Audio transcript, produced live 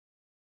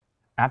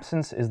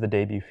Absence is the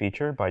debut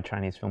feature by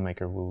Chinese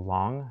filmmaker Wu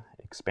Long,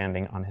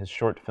 expanding on his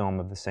short film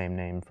of the same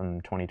name from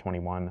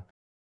 2021.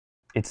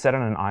 It's set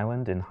on an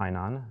island in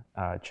Hainan,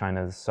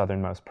 China's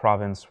southernmost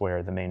province,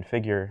 where the main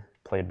figure,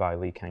 played by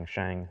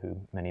Kang-sheng, who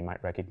many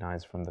might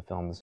recognize from the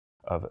films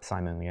of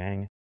Tsai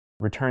Ming-liang,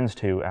 returns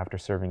to after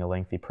serving a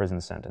lengthy prison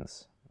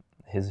sentence.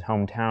 His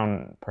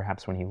hometown,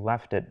 perhaps when he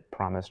left it,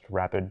 promised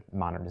rapid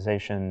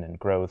modernization and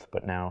growth,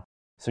 but now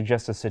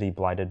suggests a city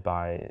blighted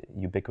by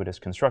ubiquitous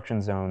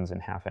construction zones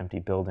and half-empty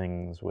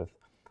buildings, with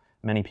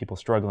many people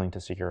struggling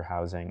to secure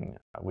housing,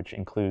 which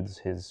includes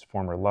his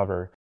former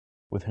lover,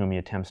 with whom he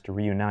attempts to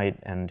reunite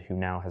and who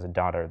now has a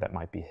daughter that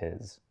might be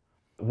his.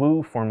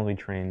 Wu formally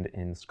trained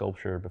in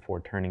sculpture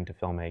before turning to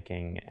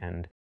filmmaking,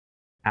 and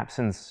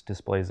Absence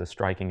displays a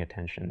striking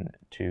attention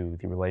to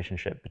the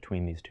relationship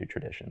between these two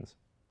traditions.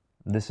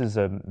 This is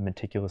a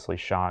meticulously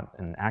shot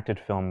and acted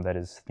film that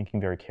is thinking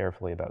very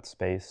carefully about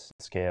space,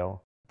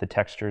 scale, the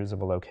textures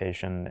of a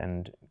location,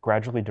 and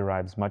gradually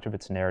derives much of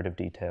its narrative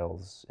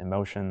details,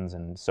 emotions,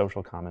 and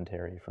social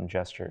commentary from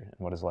gesture and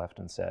what is left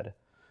unsaid.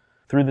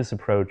 Through this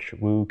approach,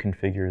 Wu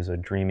configures a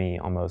dreamy,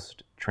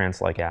 almost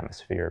trance-like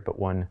atmosphere, but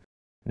one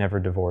never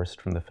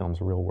divorced from the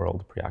film's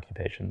real-world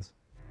preoccupations.